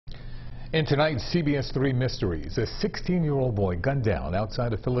In tonight's CBS3 Mysteries, a 16-year-old boy gunned down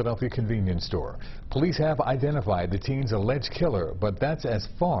outside a Philadelphia convenience store. Police have identified the teen's alleged killer, but that's as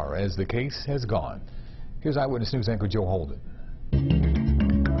far as the case has gone. Here's Eyewitness News anchor Joe Holden.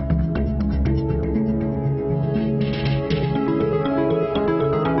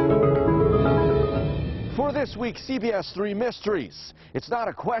 For this week's CBS3 Mysteries, it's not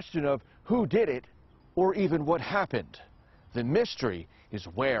a question of who did it or even what happened. The mystery is,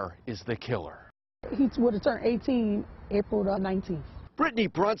 where is the killer? He would have turned 18 April the 19th. Brittany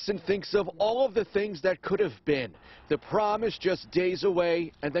Brunson thinks of all of the things that could have been. The prom is just days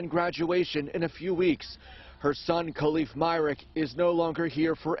away, and then graduation in a few weeks. Her son, Kahlief Myric, is no longer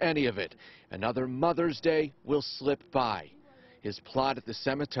here for any of it. Another Mother's Day will slip by. His plot at the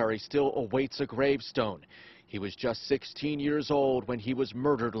cemetery still awaits a gravestone. He was just 16 years old when he was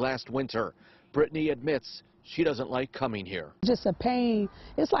murdered last winter. Brittany admits she doesn't like coming here. Just a pain.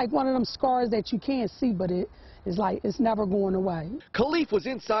 It's like one of them scars that you can't see, but it's like it's never going away. Kahlief was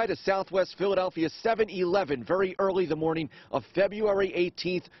inside a Southwest Philadelphia 7-Eleven very early the morning of February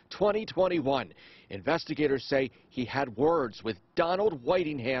 18th, 2021. Investigators say he had words with Donald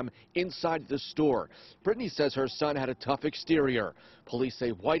Whitingham inside the store. Brittany says her son had a tough exterior. Police say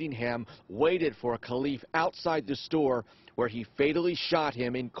Whitingham waited for Kahlief outside the store, where he fatally shot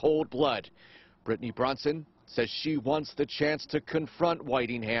him in cold blood. Brittany Brunson says she wants the chance to confront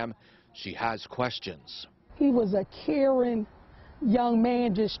Whitingham. She has questions. He was a caring young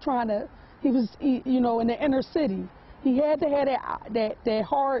man, just trying to, you know, in the inner city. He had to have that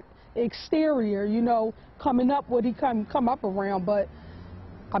hard exterior, you know, coming up what he come up around. But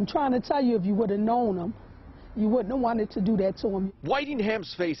I'm trying to tell you, if you would have known him, you wouldn't have wanted to do that to him.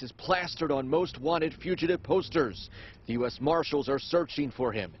 Whitingham's face is plastered on most wanted fugitive posters. The U.S. Marshals are searching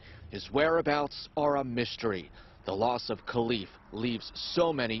for him. His whereabouts are a mystery. The loss of Kahlief leaves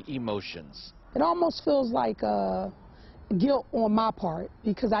so many emotions. It almost feels like guilt on my part,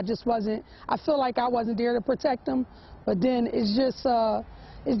 because I feel like I wasn't there to protect him. But then it's just a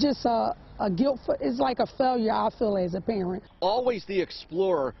guilt. It's like a failure, I feel, as a parent. Always the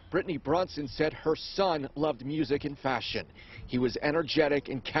explorer, Brittany Brunson said her son loved music and fashion. He was energetic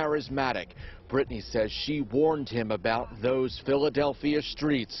and charismatic. Brittany says she warned him about those Philadelphia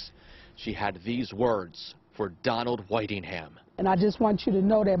streets. She had these words for Donald Whitingham. And I just want you to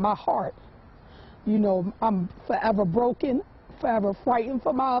know that my heart, you know, I'm forever broken, forever frightened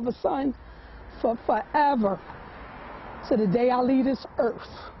for my other son, for forever. To the day I leave this earth,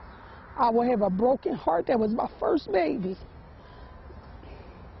 I will have a broken heart. That was my first baby.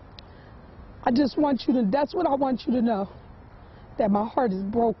 I just want you to, that's what I want you to know, that my heart is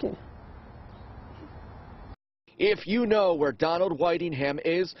broken. If you know where Donald Whitingham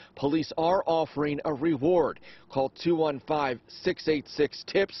is, police are offering a reward. Call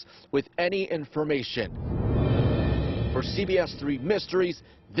 215-686-TIPS with any information. For CBS3 Mysteries,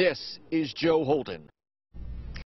 this is Joe Holden.